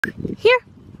Here.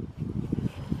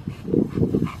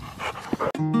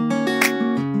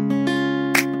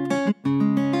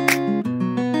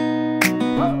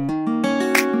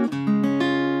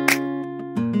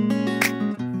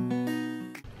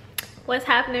 What's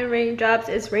happening, raindrops?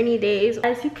 It's rainy days.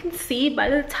 As you can see by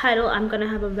the title, I'm gonna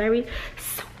have a very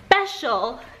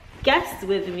special guest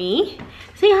with me.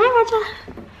 Say hi,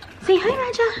 Raja. Say hi,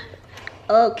 Raja.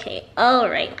 Okay, all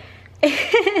right.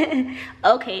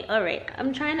 Okay, all right.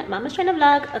 Mama's trying to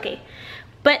vlog. Okay,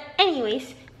 but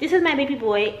anyways, this is my baby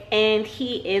boy, and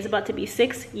he is about to be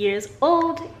 6 years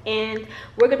old, and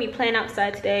we're gonna be playing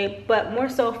outside today. But more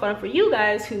so fun for you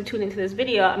guys who tune into this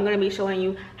video, I'm gonna be showing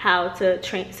you how to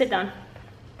train. Sit down.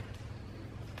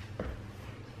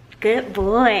 Good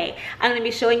boy. I'm gonna be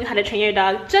showing you how to train your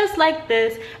dog just like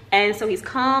this, and so he's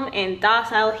calm and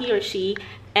docile, he or she,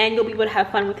 and you'll be able to have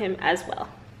fun with him as well.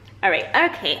 All right,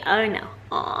 okay, oh no.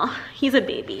 Aw, he's a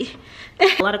baby.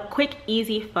 A lot of quick,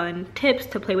 easy, fun tips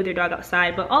to play with your dog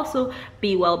outside, but also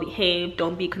be well behaved.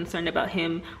 Don't be concerned about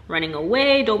him running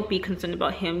away. Don't be concerned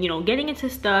about him, you know, getting into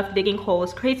stuff, digging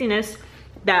holes, craziness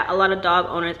that a lot of dog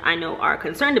owners I know are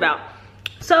concerned about.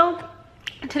 So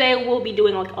today we'll be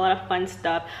doing a lot of fun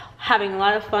stuff, having a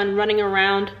lot of fun running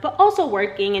around, but also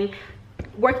working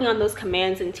on those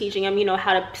commands and teaching him, you know,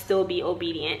 how to still be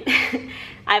obedient.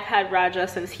 I've had Raja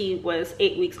since he was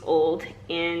 8 weeks old,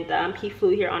 and he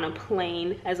flew here on a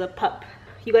plane as a pup.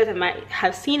 You guys might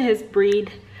have seen his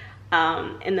breed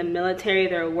in the military.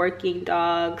 They're working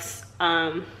dogs.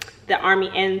 The Army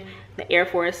and the Air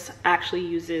Force actually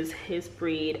uses his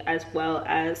breed, as well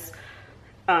as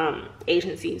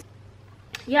agencies.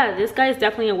 Yeah, this guy is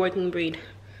definitely a working breed.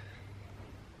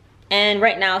 And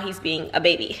right now he's being a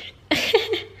baby.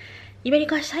 You ready to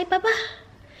go outside, Baba?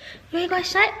 You ready to go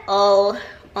outside? Oh,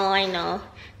 I know.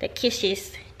 The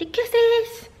kisses. The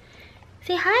kisses.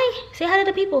 Say hi. Say hi to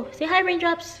the people. Say hi,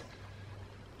 raindrops.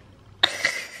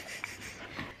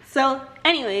 So,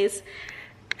 anyways,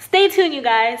 stay tuned, you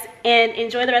guys, and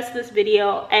enjoy the rest of this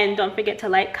video. And don't forget to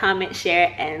like, comment,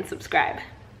 share, and subscribe.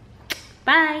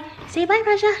 Bye. Say bye,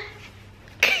 Raja.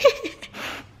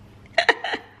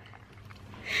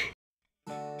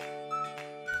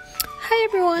 Hi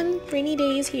everyone, rainy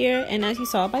days here, and as you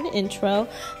saw by the intro,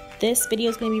 this video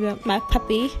is going to be about my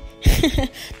puppy.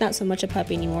 Not so much a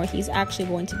puppy anymore. He's actually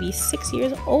going to be 6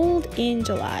 years old in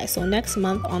July, so next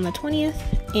month on the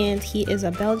 20th, and he is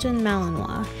a Belgian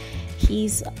Malinois.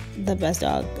 He's the best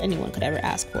dog anyone could ever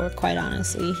ask for, quite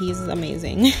honestly. He's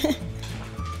amazing.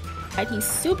 He's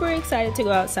super excited to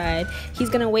go outside. He's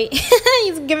gonna wait.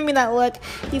 He's giving me that look.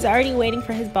 He's already waiting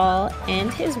for his ball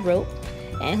and his rope,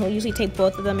 and he'll usually take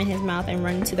both of them in his mouth and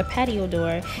run to the patio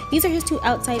door. These are his two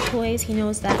outside toys. He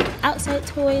knows that outside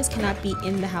toys cannot be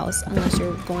in the house unless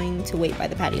you're going to wait by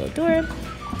the patio door.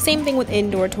 Same thing with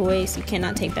indoor toys. You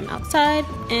cannot take them outside.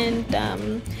 And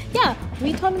yeah,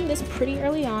 we taught him this pretty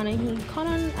early on, and he caught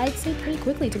on, I'd say, pretty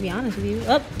quickly, to be honest with you.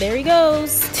 Oh, there he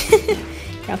goes.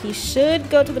 Now he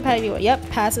should go to the patio door. Yep,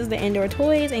 passes the indoor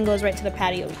toys and goes right to the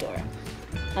patio door.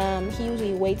 He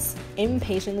usually waits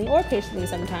impatiently or patiently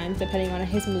sometimes, depending on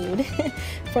his mood,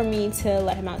 for me to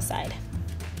let him outside.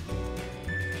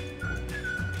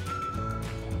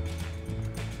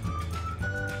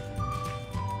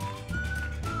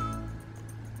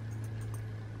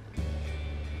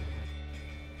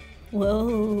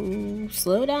 Whoa,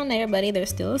 slow down there, buddy. There's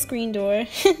still a screen door.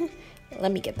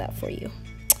 Let me get that for you.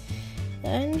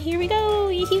 And here we go.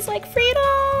 He's like,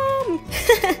 freedom.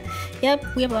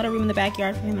 Yep, we have a lot of room in the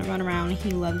backyard for him to run around.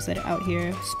 He loves it out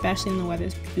here, especially when the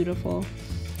weather's beautiful.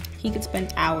 He could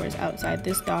spend hours outside.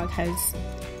 This dog has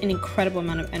an incredible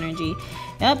amount of energy.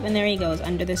 Yep, and there he goes,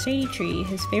 under the shady tree,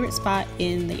 his favorite spot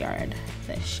in the yard,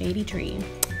 the shady tree.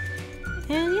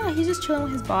 And yeah, he's just chilling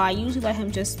with his ball. I usually let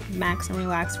him just max and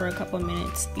relax for a couple of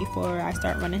minutes before I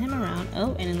start running him around.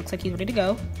 Oh, and it looks like he's ready to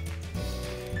go.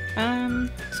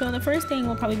 So the first thing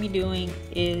we'll probably be doing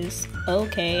is,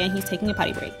 okay, and he's taking a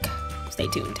potty break. Stay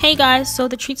tuned. Hey guys, so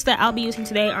the treats that I'll be using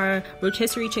today are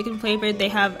rotisserie chicken flavored. They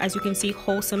have, as you can see,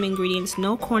 wholesome ingredients,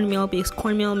 no cornmeal, because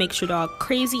cornmeal makes your dog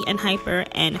crazy and hyper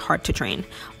and hard to train.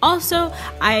 Also,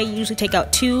 I usually take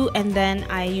out 2, and then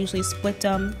I usually split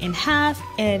them in half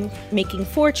and making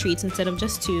 4 treats instead of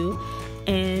just 2.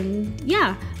 And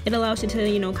yeah, it allows you to,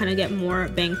 you know, kind of get more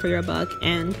bang for your buck,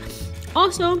 and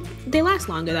also, they last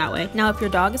longer that way. Now, if your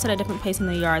dog is at a different place in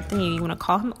the yard than you want to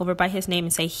call him over by his name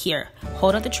and say, here,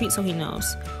 hold out the treat so he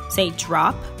knows. Say,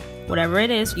 drop, whatever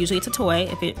it is. Usually it's a toy.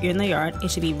 If you're in the yard,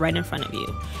 it should be right in front of you.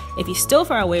 If he's still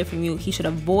far away from you, he should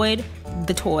avoid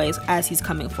the toys as he's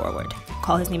coming forward.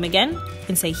 Call his name again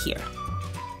and say, here.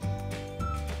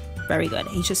 Very good.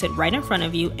 He should sit right in front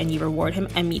of you and you reward him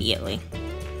immediately,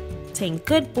 saying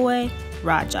good boy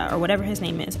Raja or whatever his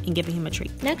name is, and giving him a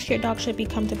treat. Next, your dog should be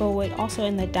comfortable with also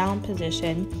in the down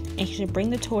position, and he should bring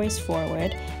the toys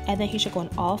forward, and then he should go on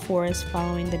all fours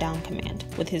following the down command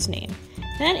with his name.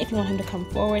 Then if you want him to come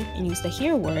forward and use the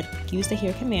here word, use the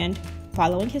here command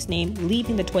following his name,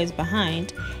 leaving the toys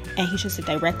behind, and he should sit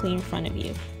directly in front of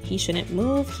you. He shouldn't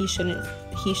move, he shouldn't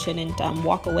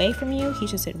walk away from you, he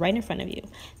should sit right in front of you.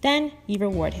 Then you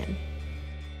reward him.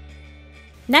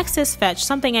 Next is fetch,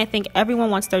 something I think everyone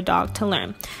wants their dog to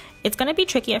learn. It's going to be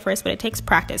tricky at first, but it takes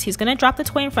practice. He's going to drop the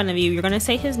toy in front of you, you're going to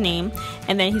say his name,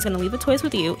 and then he's going to leave the toys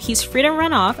with you. He's free to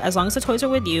run off as long as the toys are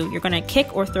with you. You're going to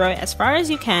kick or throw it as far as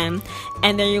you can,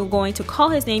 and then you're going to call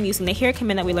his name using the here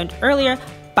command that we learned earlier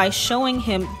by showing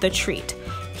him the treat.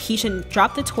 He should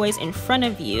drop the toys in front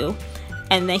of you,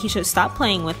 and then he should stop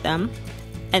playing with them,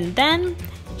 and then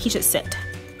he should sit.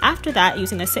 After that,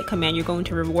 using the sit command, you're going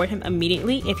to reward him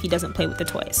immediately if he doesn't play with the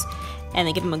toys. And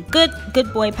then give him a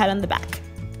good boy pat on the back.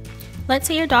 Let's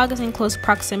say your dog is in close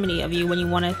proximity of you when you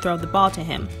want to throw the ball to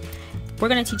him. We're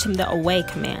going to teach him the away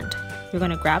command. You're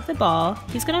going to grab the ball.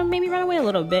 He's going to maybe run away a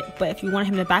little bit, but if you want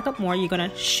him to back up more, you're going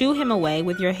to shoo him away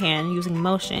with your hand using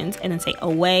motions and then say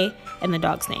away in the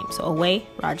dog's name. So away,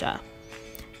 Raja.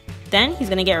 Then he's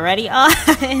going to get ready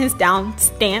in his down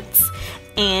stance,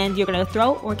 and you're going to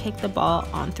throw or kick the ball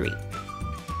on 3.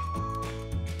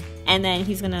 And then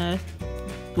he's going to,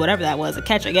 whatever that was, a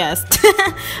catch, I guess.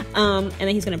 And then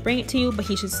he's going to bring it to you, but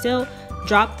he should still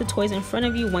drop the toys in front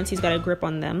of you once he's got a grip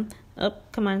on them. Oh,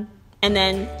 come on. And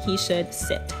then he should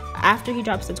sit after he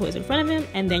drops the toys in front of him,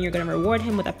 and then you're going to reward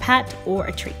him with a pat or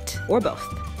a treat, or both.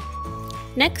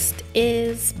 Next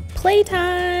is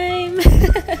playtime.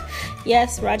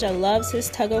 Yes, Raja loves his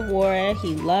tug of war. He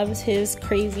loves his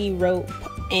crazy rope,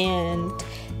 and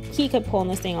he could pull on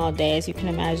this thing all day, as you can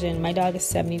imagine. My dog is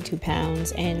 72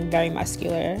 pounds and very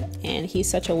muscular, and he's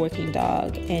such a working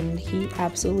dog, and he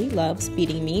absolutely loves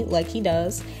beating me like he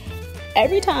does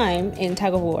every time in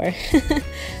tug of war.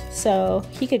 So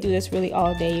he could do this really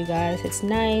all day, you guys. It's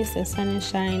nice, the sun is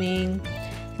shining.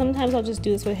 Sometimes I'll just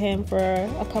do this with him for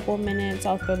a couple minutes.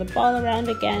 I'll throw the ball around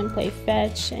again, play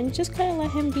fetch, and just kind of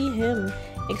let him be him,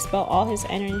 expel all his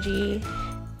energy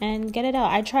and get it out.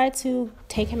 I try to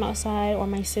take him outside, or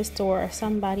my sister or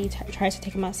somebody tries to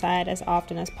take him outside as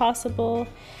often as possible.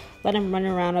 Let him run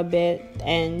around a bit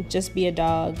and just be a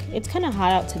dog. It's kind of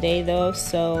hot out today though,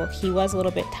 so he was a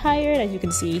little bit tired, as you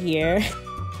can see here.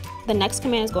 The next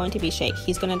command is going to be shake.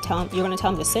 You're going to tell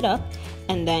him to sit up,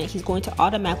 and then he's going to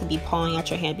automatically be pawing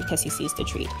at your hand because he sees the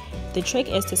treat. The trick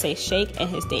is to say shake and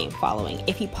his name following.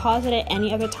 If he paws it at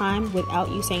any other time without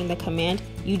you saying the command,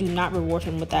 you do not reward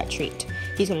him with that treat.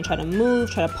 He's going to try to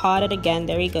move, try to paw it again,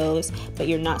 there he goes, but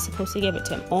you're not supposed to give it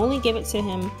to him. Only give it to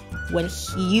him when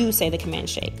you say the command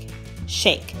shake.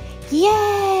 Shake.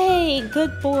 Yay!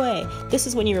 Good boy. This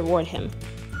is when you reward him.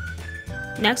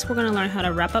 Next, we're going to learn how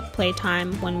to wrap up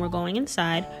playtime when we're going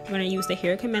inside. We're going to use the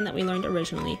here command that we learned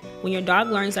originally. When your dog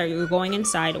learns that you're going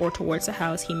inside or towards the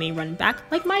house, he may run back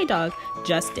like my dog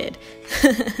just did.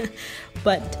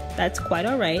 But that's quite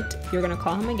alright. You're going to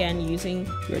call him again using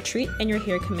your treat and your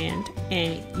here command,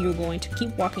 and you're going to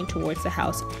keep walking towards the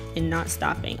house and not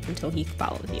stopping until he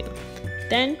follows you.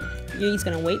 Then he's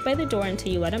going to wait by the door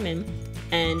until you let him in,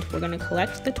 and we're going to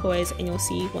collect the toys, and you'll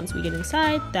see once we get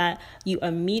inside that you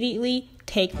immediately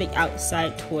take the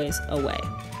outside toys away.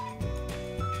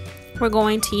 We're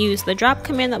going to use the drop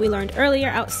command that we learned earlier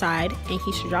outside, and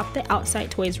he should drop the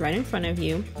outside toys right in front of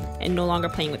you and no longer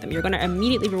playing with them. You're going to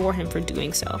immediately reward him for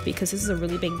doing so because this is a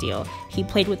really big deal. He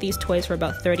played with these toys for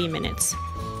about 30 minutes.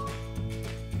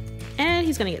 And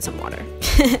he's going to get some water.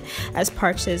 As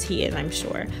parched as he is, I'm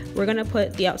sure. We're going to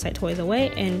put the outside toys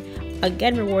away and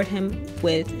again reward him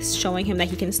with showing him that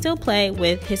he can still play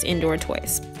with his indoor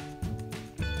toys.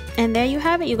 And there you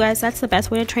have it, you guys. That's the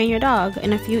best way to train your dog.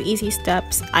 In a few easy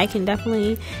steps, I can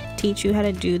definitely teach you how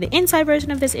to do the inside version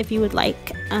of this if you would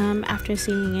like, after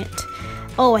seeing it.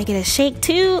 Oh, I get a shake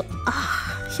too.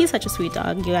 He's such a sweet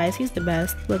dog, you guys. He's the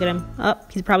best. Look at him. Oh,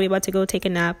 he's probably about to go take a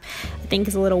nap. I think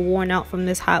he's a little worn out from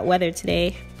this hot weather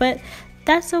today, but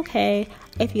that's okay.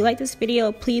 If you like this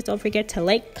video, please don't forget to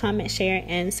like, comment, share,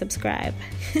 and subscribe.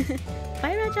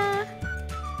 Bye, Raja.